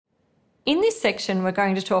In this section, we're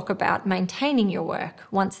going to talk about maintaining your work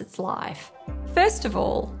once it's live. First of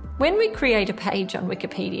all, when we create a page on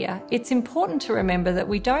Wikipedia, it's important to remember that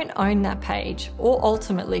we don't own that page or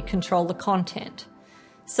ultimately control the content.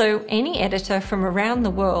 So any editor from around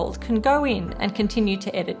the world can go in and continue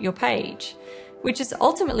to edit your page, which is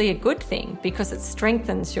ultimately a good thing because it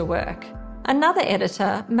strengthens your work. Another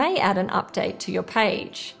editor may add an update to your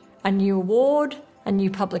page, a new award, a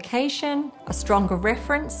new publication, a stronger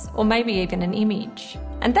reference, or maybe even an image.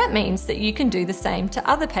 And that means that you can do the same to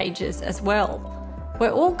other pages as well.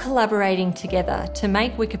 We're all collaborating together to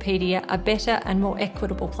make Wikipedia a better and more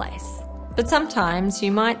equitable place. But sometimes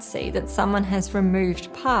you might see that someone has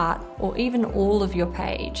removed part or even all of your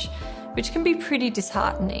page, which can be pretty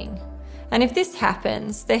disheartening. And if this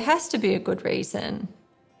happens, there has to be a good reason.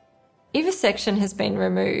 If a section has been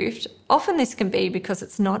removed, often this can be because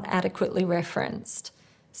it's not adequately referenced.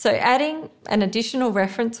 So adding an additional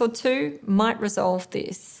reference or two might resolve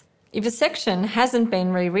this. If a section hasn't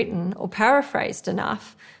been rewritten or paraphrased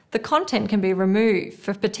enough, the content can be removed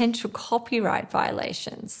for potential copyright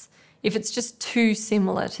violations if it's just too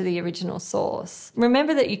similar to the original source.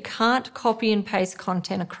 Remember that you can't copy and paste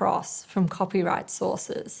content across from copyright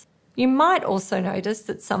sources. You might also notice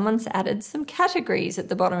that someone's added some categories at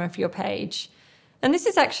the bottom of your page. And this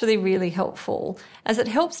is actually really helpful, as it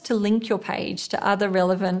helps to link your page to other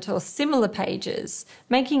relevant or similar pages,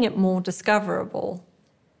 making it more discoverable.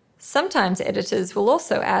 Sometimes editors will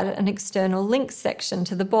also add an external links section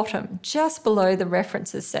to the bottom, just below the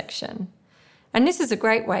references section. And this is a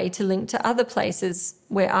great way to link to other places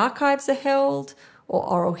where archives are held, or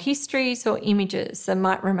oral histories or images that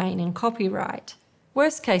might remain in copyright.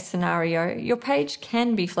 Worst case scenario, your page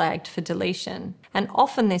can be flagged for deletion, and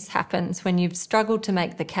often this happens when you've struggled to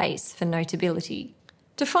make the case for notability.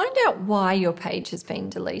 To find out why your page has been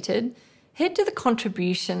deleted, head to the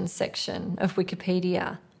contributions section of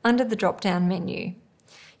Wikipedia under the drop-down menu.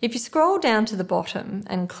 If you scroll down to the bottom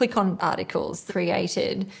and click on articles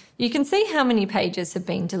created, you can see how many pages have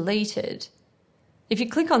been deleted. If you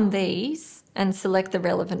click on these and select the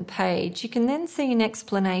relevant page, you can then see an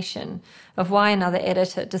explanation of why another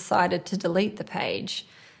editor decided to delete the page,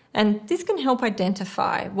 and this can help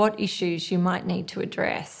identify what issues you might need to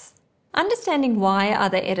address. Understanding why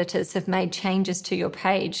other editors have made changes to your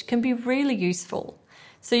page can be really useful.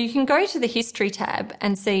 So you can go to the History tab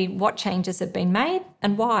and see what changes have been made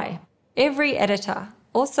and why. Every editor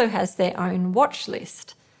also has their own watch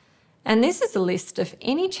list. And this is a list of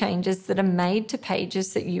any changes that are made to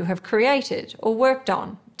pages that you have created or worked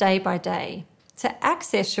on day by day. To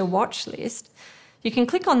access your watch list, you can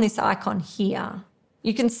click on this icon here.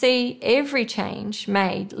 You can see every change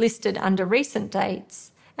made listed under recent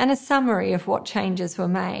dates and a summary of what changes were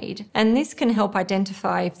made. And this can help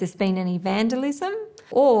identify if there's been any vandalism,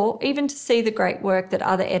 or even to see the great work that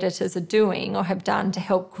other editors are doing or have done to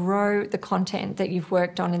help grow the content that you've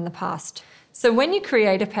worked on in the past. So when you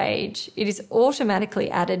create a page, it is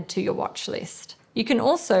automatically added to your watch list. You can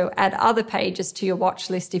also add other pages to your watch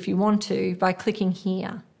list if you want to by clicking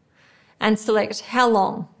here and select how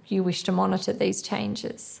long you wish to monitor these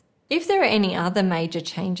changes. If there are any other major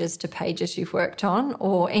changes to pages you've worked on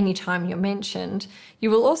or any time you're mentioned,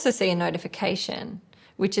 you will also see a notification,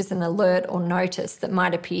 which is an alert or notice that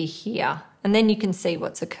might appear here, and then you can see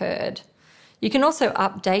what's occurred. You can also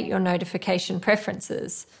update your notification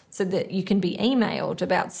preferences so that you can be emailed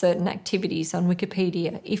about certain activities on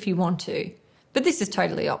Wikipedia if you want to, but this is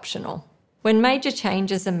totally optional. When major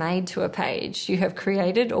changes are made to a page you have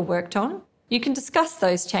created or worked on, you can discuss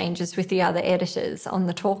those changes with the other editors on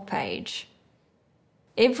the talk page.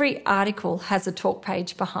 Every article has a talk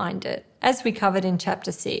page behind it, as we covered in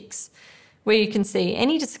Chapter 6, where you can see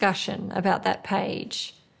any discussion about that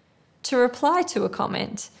page. To reply to a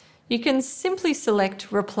comment, you can simply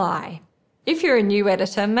select Reply. If you're a new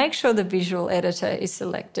editor, make sure the visual editor is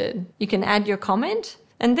selected. You can add your comment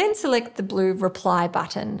and then select the blue Reply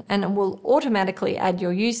button, and it will automatically add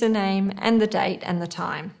your username and the date and the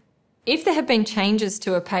time. If there have been changes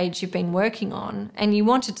to a page you've been working on and you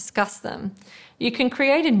want to discuss them, you can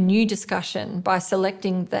create a new discussion by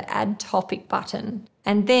selecting the Add Topic button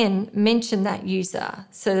and then mention that user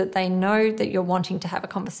so that they know that you're wanting to have a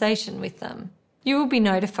conversation with them. You will be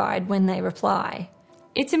notified when they reply.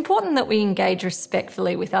 It's important that we engage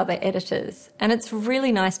respectfully with other editors, and it's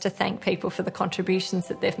really nice to thank people for the contributions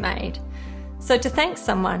that they've made. So to thank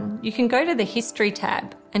someone, you can go to the History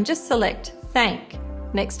tab and just select Thank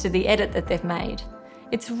next to the edit that they've made.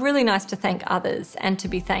 It's really nice to thank others and to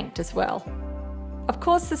be thanked as well. Of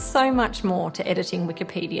course, there's so much more to editing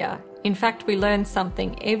Wikipedia. In fact, we learn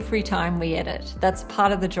something every time we edit. That's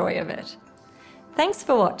part of the joy of it. Thanks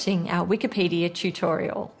for watching our Wikipedia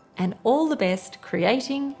tutorial, and all the best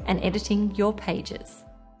creating and editing your pages.